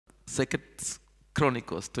2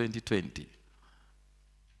 Chronicles 20:20.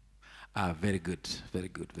 Very good, very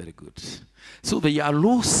good, very good. So they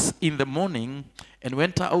arose in the morning and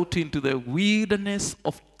went out into the wilderness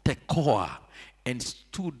of Tekoa and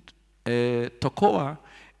stood Tekoa.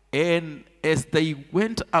 And as they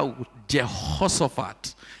went out,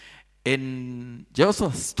 Jehoshaphat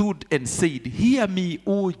stood and said, "Hear me,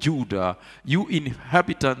 O Judah, you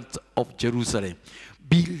inhabitants of Jerusalem.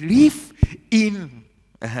 Believe in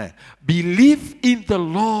the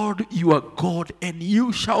Lord your God, and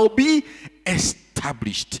you shall be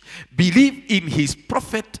established. Believe in his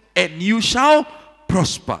prophet, and you shall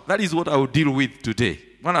prosper." That is what I will deal with today.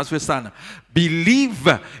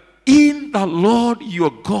 Believe in the Lord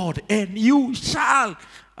your God, and you shall.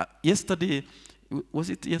 Yesterday,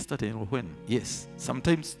 was it yesterday or when? Yes.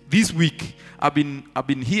 Sometimes this week, I've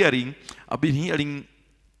been hearing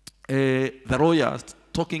the lawyers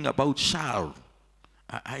talking about shall.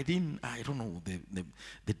 I don't know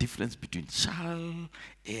the difference between shall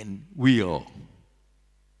and will.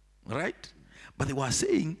 Right? But they were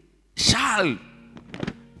saying shall.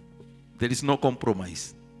 There is no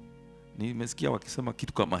compromise. Nimesikia wakisema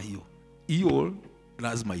kitu kama hiyo. Hiyo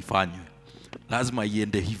lazima ifanywe. Lazima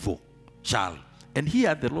iende hivyo. Shall. And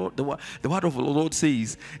here the word of the Lord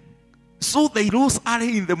says, "So they rose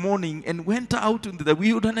early in the morning and went out into the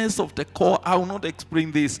wilderness of Tekoa." I will not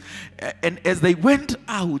explain this. And as they went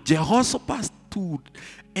out, Jehoshaphat stood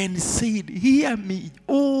and said, "Hear me,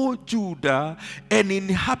 O Judah, an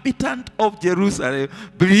inhabitant of Jerusalem.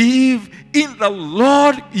 Believe in the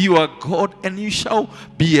Lord your God, and you shall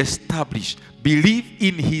be established. Believe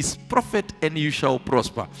in his prophet, and you shall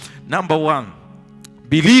prosper." Number one,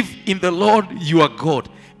 believe in the Lord your God,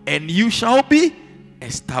 and you shall be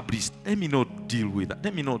established. Let me not deal with that.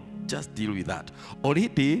 Let me not just deal with that.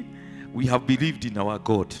 Already, we have believed in our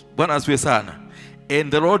God.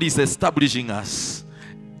 And the Lord is establishing us.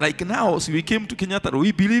 Like now, so we came to Kenyatta,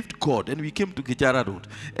 we believed God, and we came to Kijara Road.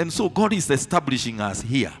 And so God is establishing us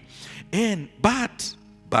here. But,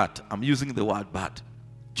 I'm using the word but.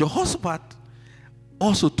 Jehoshaphat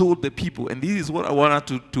also told the people, and this is what I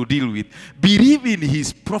wanted to deal with: believe in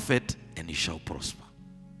his prophet, and he shall prosper.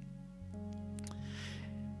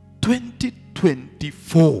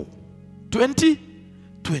 2024,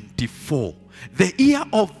 the year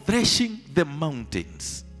of threshing the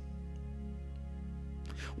mountains.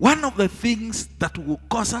 One of the things that will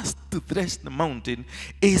cause us to thresh the mountain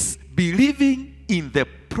is believing in the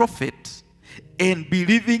prophet and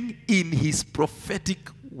believing in his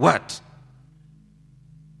prophetic word.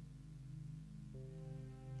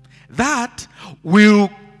 That will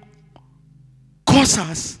cause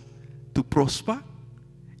us to prosper.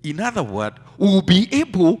 In other words, we will be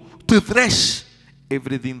able to thresh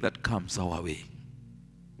everything that comes our way.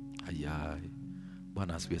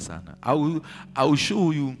 I will show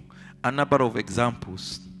you a number of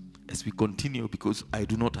examples as we continue, because I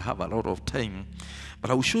do not have a lot of time. But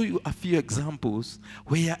I will show you a few examples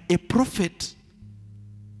where a prophet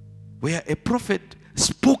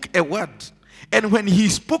spoke a word. And when he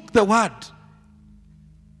spoke the word,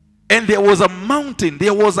 and there was a mountain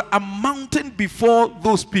before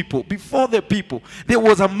those people, before the people, there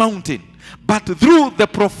was a mountain. But through the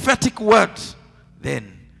prophetic word,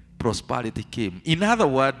 then prosperity came. In other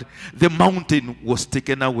words, the mountain was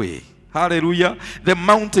taken away. Hallelujah. The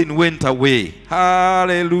mountain went away.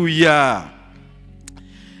 Hallelujah.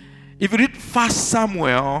 If you read 1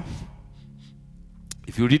 Samuel,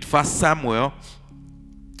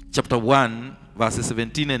 chapter 1, verses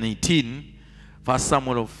 17 and 18, 1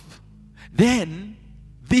 Samuel then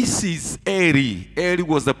this is Eli. Eli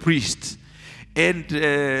was the priest. And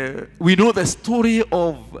we know the story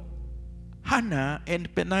of Hannah and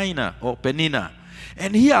Peninnah.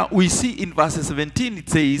 And here we see in verse 17 it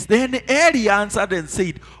says, "Then Eli answered and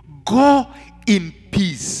said, go in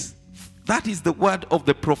peace." That is the word of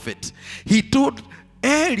the prophet.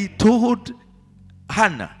 Eli told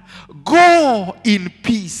Hannah, "Go in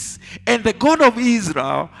peace, and the God of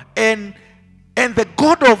Israel and the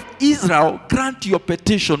God of Israel grant your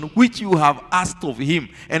petition which you have asked of him."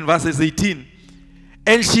 And verses 18,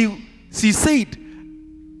 and she said,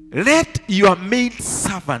 "Let your maid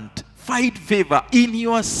servant find favor in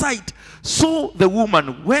your sight." So the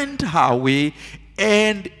woman went her way,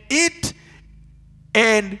 and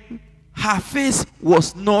her face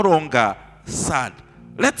was no longer sad.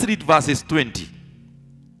 Let's read verses 20.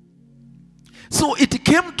 "So it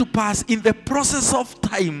came to pass in the process of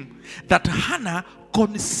time that Hannah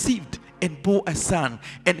conceived and bore a son,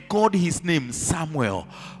 and called his name Samuel,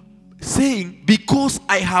 saying, because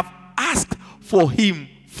I have asked for him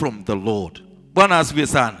from the Lord." Bwana asifiwe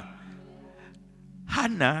sana.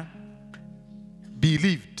 Hannah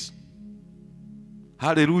believed.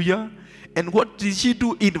 Hallelujah. And what did she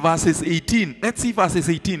do in verses 18? Let's see verses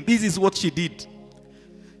 18. This is what she did.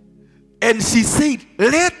 And she said,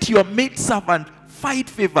 let your maidservant find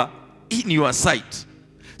favor in your sight.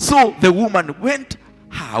 So the woman went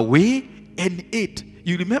her way and ate.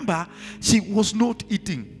 You remember, she was not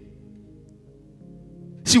eating.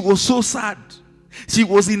 She was so sad. She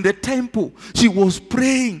was in the temple. She was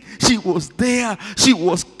praying. She was there. She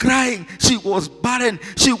was crying. She was barren.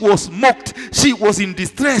 She was mocked. She was in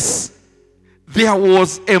distress. There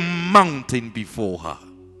was a mountain before her.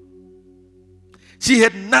 She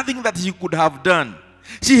had nothing that she could have done.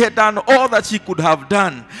 She had done all that she could have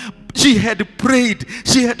done. She had prayed.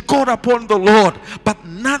 She had called upon the Lord, but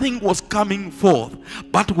nothing was coming forth.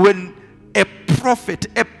 But when a prophet,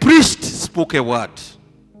 a priest spoke a word.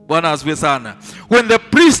 When the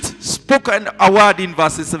priest spoke a word in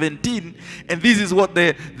verse 17, and this is what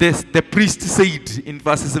the priest said in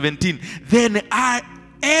verse 17. Then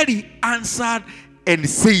Eli answered and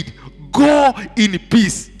said, go in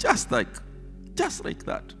peace. Just like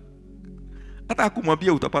that. Hata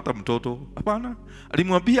hakumwambia utapata mtoto. Hapana.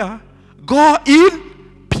 Alimwambia, go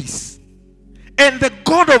in peace. And the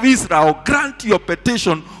God of Israel grant your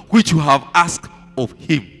petition which you have asked of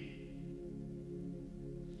him.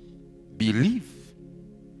 Believe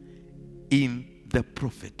in the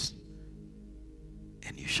prophet,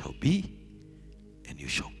 and you shall be, and you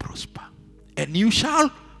shall prosper. And you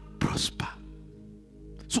shall prosper.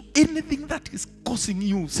 So anything that is causing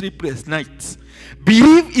you sleepless nights,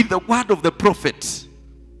 believe in the word of the prophet.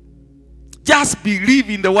 Just believe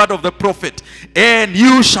in the word of the prophet, and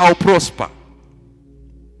you shall prosper.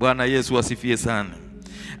 Bwana Yesu asifiwe sana.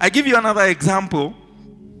 I give you another example.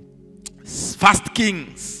 1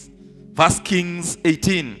 Kings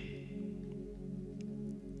 18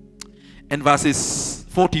 and verses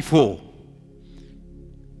 44.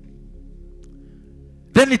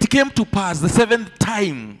 Then it came to pass the seventh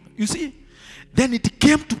time. You see? Then it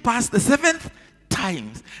came to pass the seventh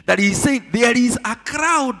time that he said, there is a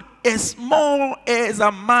crowd as small as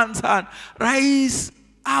a man's hand rising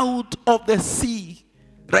out of the sea.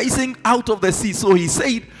 So he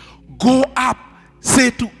said, go up,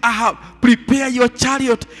 say to Ahab, prepare your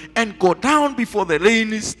chariot and go down before the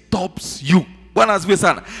rain stops you.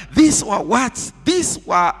 These were words. These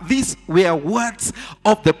were words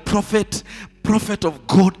of the prophet of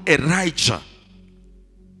God Elijah.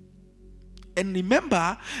 And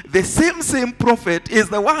remember, the same prophet is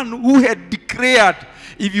the one who had declared.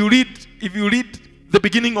 If you read the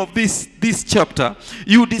beginning of this chapter,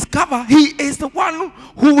 you discover he is the one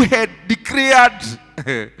who had declared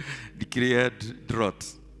drought.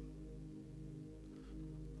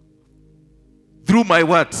 Through my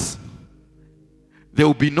words, there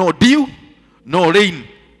will be no dew, no rain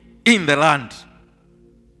in the land.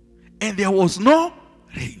 And there was no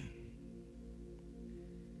rain.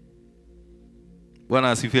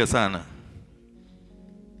 Bwana asifiwe sana.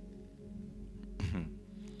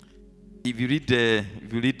 If you read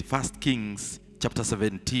 1 Kings chapter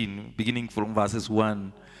 17, beginning from verses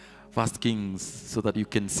 1, 1 Kings, so that you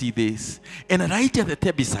can see this. And right at the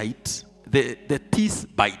Thebesite, the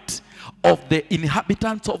Tishbite of the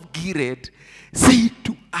inhabitants of Gilead, said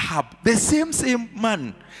to Ahab, the same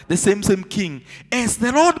man, the same king, as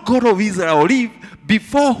the Lord God of Israel live,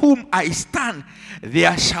 before whom I stand,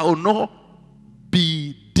 there shall not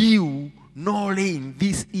be dew nor rain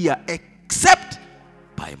this year, except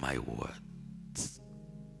by my words.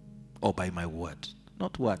 Or by my word.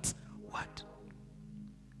 Not words, word.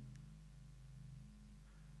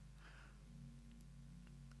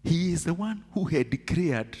 He is the one who had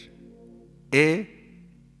declared a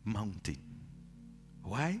mountain.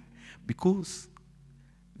 Why? Because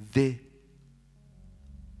the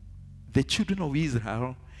children of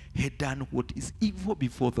Israel had done what is evil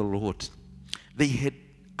before the Lord. They had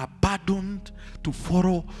abandoned to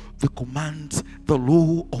follow the commands, the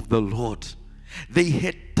law of the Lord. They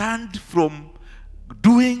had turned from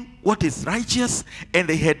doing what is righteous, and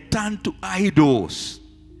they had turned to idols.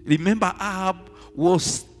 Remember, Ahab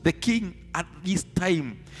was the king at this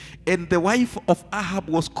time, and the wife of Ahab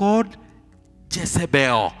was called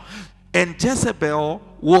Jezebel. And Jezebel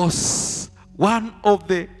was one of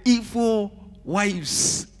the evil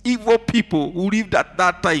wives, evil people who lived at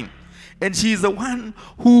that time. And she is the one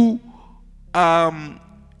who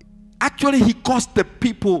actually he caused the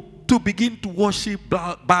people to begin to worship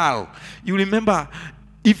Baal. You remember,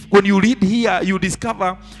 when you read here, you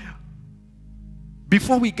discover,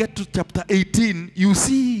 before we get to chapter 18, you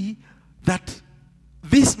see that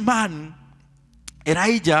this man,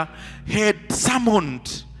 Elijah, he had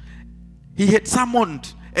summoned,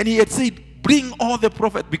 and he had said, bring all the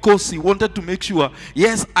prophets, because he wanted to make sure,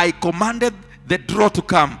 yes, I commanded the draw to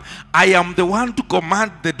come. I am the one to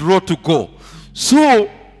command the draw to go. So,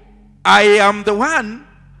 I am the one,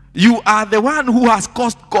 you are the one who has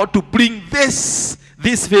caused God to bring this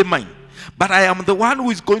famine. But I am the one who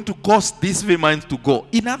is going to cause this famine to go.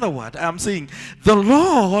 In other words, I am saying, the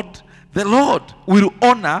Lord will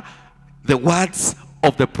honor the words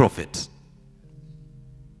of the prophet.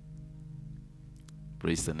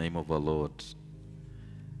 Praise the name of our Lord.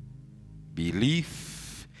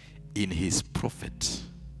 Believe in his prophet,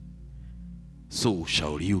 so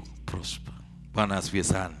shall you prosper.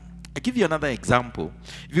 I give you another example.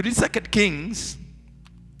 If you read 2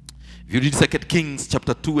 Kings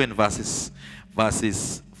chapter 2 and verses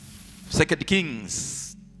 2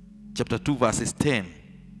 Kings chapter 2 verses 10.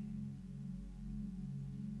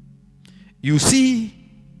 You see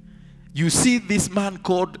this man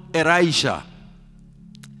called Elisha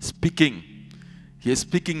speaking. He is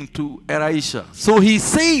speaking to Elisha. So he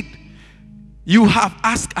said, you have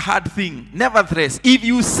asked a hard thing. Nevertheless, if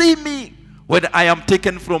you see me when I am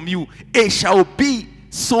taken from you, it shall be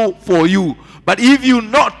so for you. But if you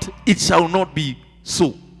not, it shall not be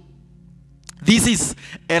so. This is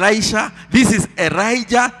Elisha. This is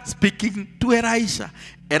Elijah speaking to Elisha.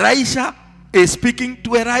 Elisha is speaking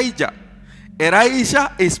to Elijah.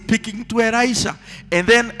 Elisha is speaking to Elisha. And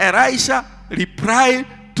then Elijah replied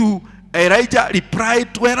to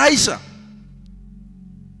Elisha.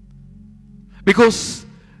 Because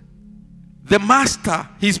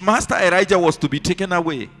his master Elijah was to be taken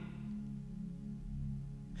away.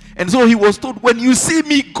 And so he was told, when you see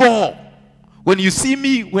me go, when you see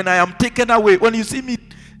me when I am taken away, when you see me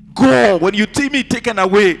go, when you see me taken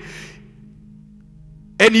away,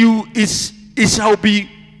 and it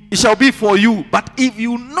shall be for you. But if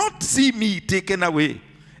you not see me taken away,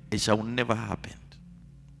 it shall never happen.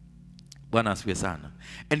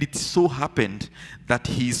 And it so happened that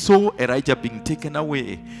he saw Elijah being taken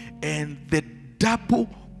away, and the double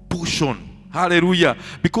portion. Hallelujah.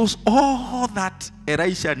 Because all that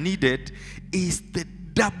Elisha needed is the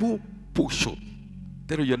double portion.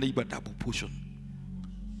 Tell your neighbor, double portion.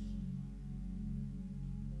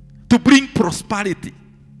 To bring prosperity.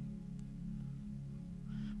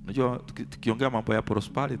 Unajua tukiongea mambo ya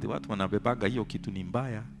prosperity, watu wanabebaga hiyo kitu ni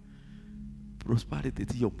mbaya.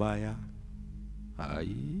 Prosperity sio mbaya.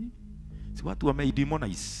 Hai. Si watu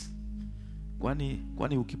wameidemonize.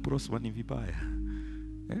 Kwani ukiprosper ni vibaya.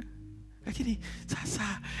 Lakini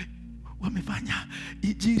sasa wamefanya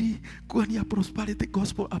injili kuwa ni ya prosperity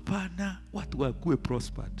gospel. Hapana, watu wakuwe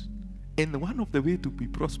prospered. And one of the way to be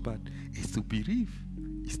prospered is to believe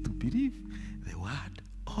the word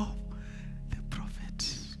of the prophet.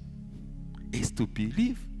 Is to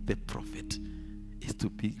believe the prophet. Is to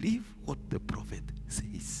believe what the prophet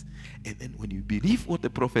says. And then when you believe what the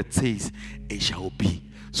prophet says, it shall be.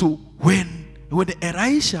 So when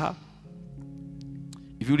Elisha,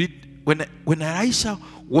 if you read, when Elisha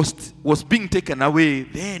was being taken away,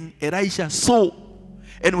 then Elisha saw.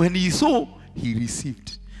 And when he saw, he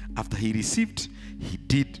received. After he received, he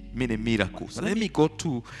did many miracles. Let me go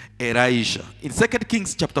to Elisha. In 2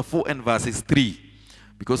 Kings chapter 4 and verses 3.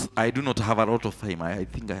 Because I do not have a lot of time. I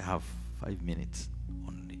think I have 5 minutes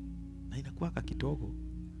only. Na inakuwaka kidogo.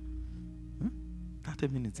 30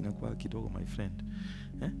 minutes inakuwaka kidogo, my friend.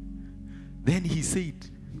 Then he said,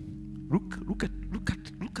 look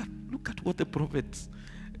at what the prophets.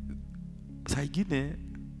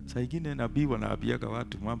 Saigine nabii wanaambiaga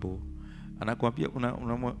watu mambo. Anakuambia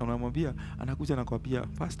unamwambia, anakuja anakuambia,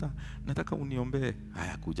 pastor, nataka uniombee.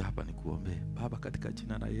 Haya, kuja hapa nikuombee. Baba, katika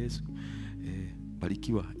jina la Yesu,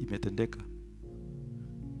 barikiwa, imetendeka.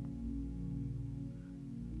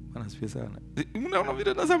 Bwana asifiwe sana. Unaona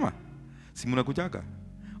vile nasema? Si mnakujaga.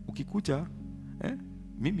 Ukikuja,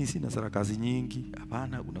 mimi sina sarakasi nyingi.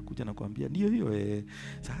 Hapana, unakuja na kuambia ndio hiyo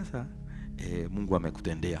sasa Mungu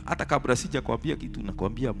amekutendea. Hata kabla sija kuambia kitu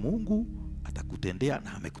nakwambia Mungu atakutendea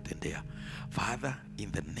na amekutendea. Father,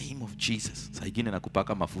 in the name of Jesus. Saa ingine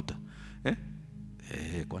nakupaka mafuta.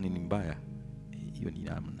 Kwani ni mbaya? Hiyo ni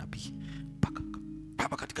nabii.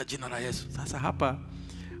 Baba, katika jina la Yesu. Sasa hapa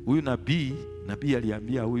huyu nabii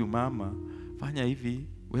aliambia huyu mama, fanya hivi,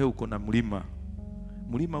 wewe uko na mlima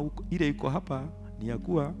ile iko hapa ni ya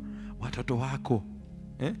kuwa watoto wako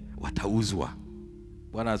watauzwa.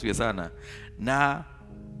 Bwana asifiwe sana. Na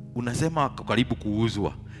unasema karibu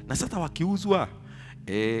kuuzwa. Na sasa wakiuzwa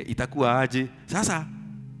itakuwa aje? Sasa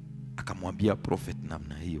akamwambia prophet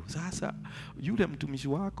namna hiyo. Sasa yule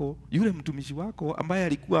mtumishi wako ambaye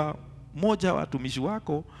alikuwa mmoja wa watumishi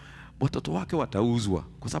wako, watoto wake watauzwa.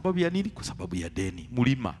 Kwa sababu ya nini? Kwa sababu ya deni.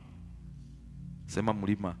 Mlima. Sema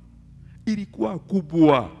mlima. ilikuwa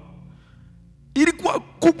kubwa. Ilikuwa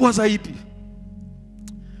kubwa zaidi.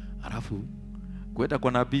 Alafu kwenda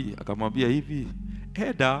kwa nabii akamwambia hivi,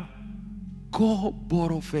 Eda, go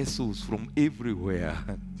borrow vessels from everywhere.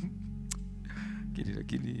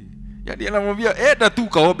 Lakini yani anamwambia Eda tu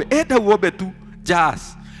kaombe, Eda uombe tu,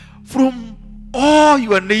 just from all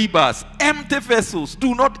your neighbors, empty vessels,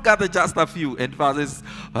 do not gather just a few. And verses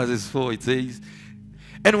 4 it says,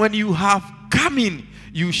 and when you have come in,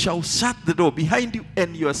 you shall shut the door behind you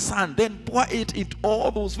and your son, then pour it into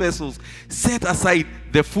all those vessels, set aside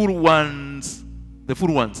the full ones.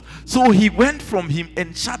 So he went from him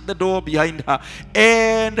and shut the door behind her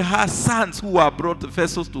and her sons who were brought the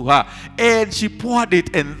vessels to her, and she poured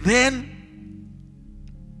it. And then,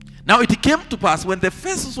 now it came to pass when the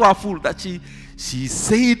vessels were full that she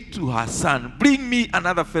said to her son, bring me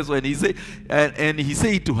another vessel. And he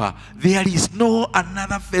said to her, there is no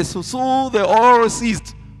another vessel. So they all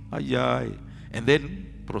ceased. And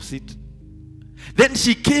then proceed. Then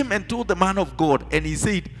she came and told the man of God, and he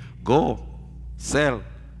said, go, sell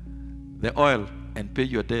the oil and pay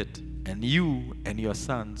your debt, and you and your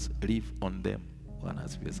sons live on them.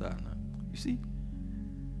 You see,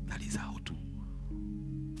 that is how to.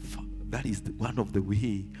 That is one of the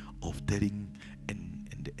way of telling and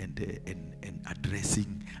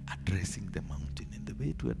addressing the mountain. And the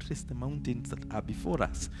way to address the mountains that are before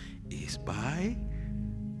us is by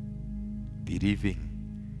believing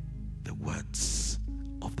the words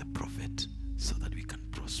of the prophet, so that we can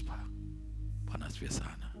prosper. Bwana asifiwe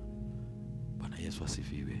sana. Bwana Yesu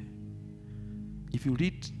asifiwe. If you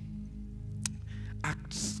read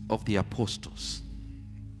Acts of the Apostles,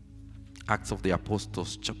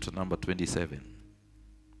 chapter number 27,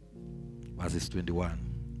 verses 21.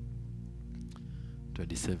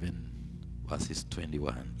 27 verses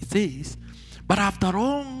 21. It says, but after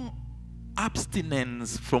long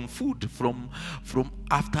abstinence from food,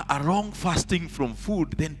 after a long fasting from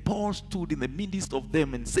food, then Paul stood in the midst of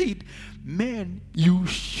them and said, men, you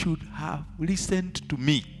should have listened to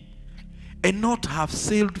me and not have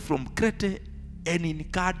sailed from Crete and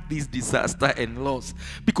incurred this disaster and loss,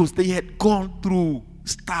 because they had gone through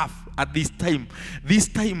stuff at this time. This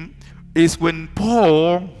time is when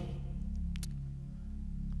Paul,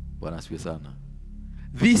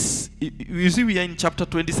 this, you see, we are in chapter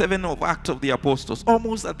 27 of Acts of the Apostles,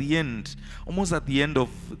 almost at the end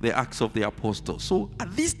of the Acts of the Apostles. So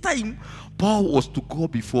at this time, Paul was to go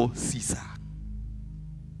before Caesar.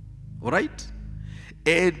 All right?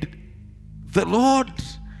 And the Lord,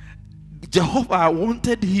 Jehovah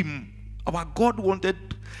wanted him, our God wanted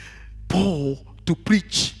Paul to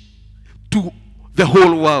preach to the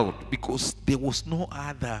whole world, because there was no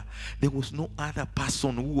other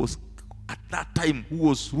person who was at that time who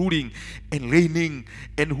was ruling and reigning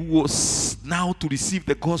and who was now to receive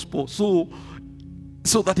the gospel, so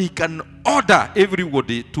that he can order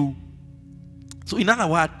everybody to. So in other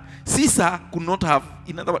words, Caesar could not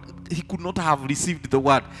have received the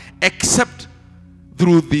word except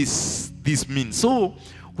through this means. So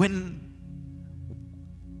when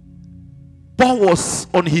Paul was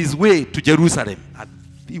on his way to Jerusalem,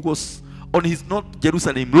 he was on his, not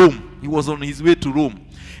Jerusalem, Rome. He was on his way to Rome.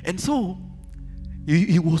 And so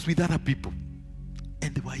he was with other people,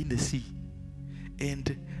 and they were in the sea.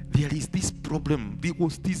 And there is this problem. There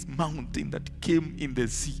was this mountain that came in the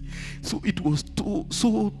sea. So it was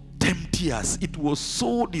so tempestuous. It was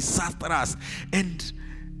so disastrous. And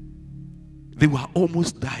they were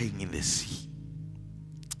almost dying in the sea.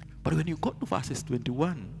 But when you go to verses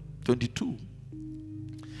 21, 22,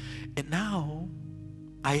 and now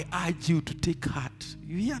I urge you to take heart.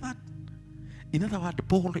 You hear that? In other words,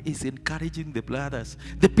 Paul is encouraging the brothers,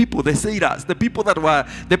 the people, the sailors, the people that were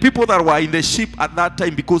in the ship at that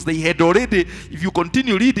time, because they had already, if you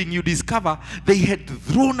continue reading, you discover they had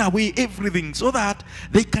thrown away everything so that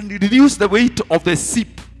they can reduce the weight of the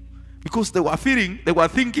ship, because they were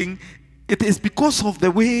thinking it is because of the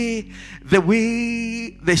way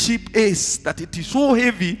the ship is that it is so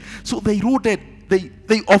heavy, so they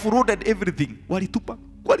off-roaded everything. Walikuwa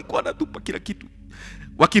wanatupa kila kitu,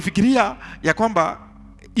 wakifikiria ya kwamba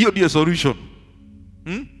hiyo ndio solution.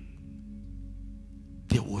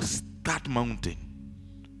 There was that mountain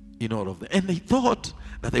in all of them, and they thought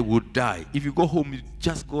that they would die. If you go home, you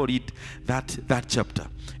just go read that chapter.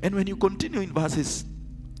 And when you continue in verses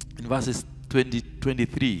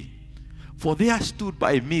 23, for there stood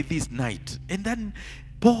by me this night. And then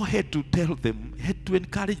Paul had to tell them, had to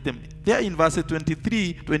encourage them. There in verses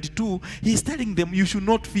 23, 22, he's telling them, you should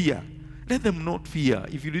not fear. Let them not fear.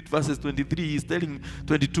 If you read verses 23, he's telling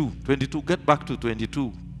 22, get back to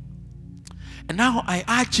 22. And now I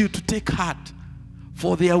urge you to take heart,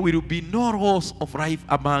 For there will be no loss of life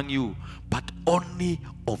among you, but only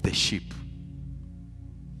of the sheep.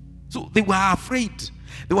 So they were afraid.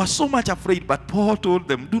 They were so much afraid, but Paul told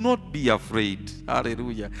them, do not be afraid.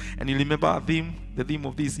 Hallelujah. And you remember the theme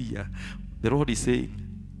of this year. The Lord is saying,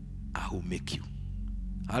 I will make you.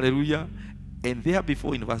 Hallelujah. And there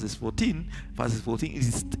before in verses 14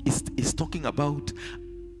 is talking about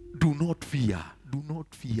do not fear. Do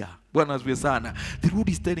not fear. The Lord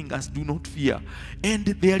is telling us, do not fear. And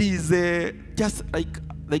there is just like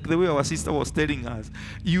the way our sister was telling us,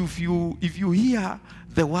 if you hear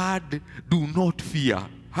the word do not fear,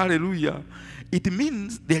 hallelujah, it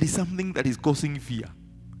means there is something that is causing fear.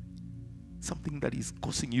 Something that is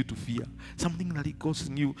causing you to fear. Something that is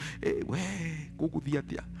causing you,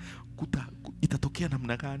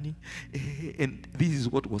 and this is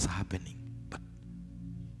what was happening. But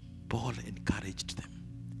Paul encouraged them,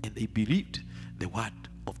 and they believed the word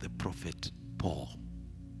of the prophet Paul.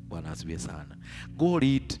 Go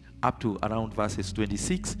read up to around verses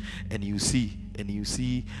 26, and you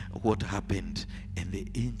see what happened. And the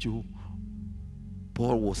angel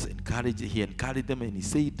Paul was encouraged. He encouraged them, and he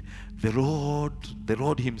said, the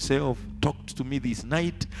Lord himself talked to me this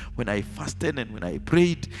night when I fasted and when I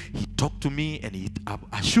prayed. He talked to me and he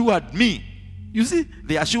assured me. You see,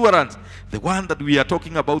 the assurance, the one that we are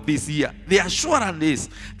talking about this year, the assurance is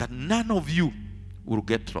that none of you will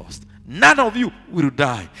get lost. None of you will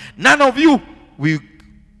die. None of you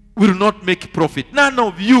will not make profit. None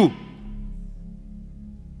of you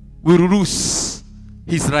will lose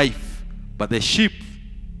his life. But the sheep,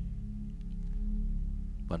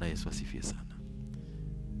 let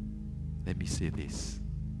me say this.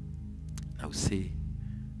 Now say,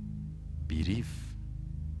 believe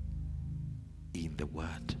in the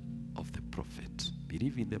word of the prophet.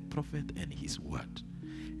 Believe in the prophet and his word,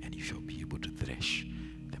 and you shall be able to thresh.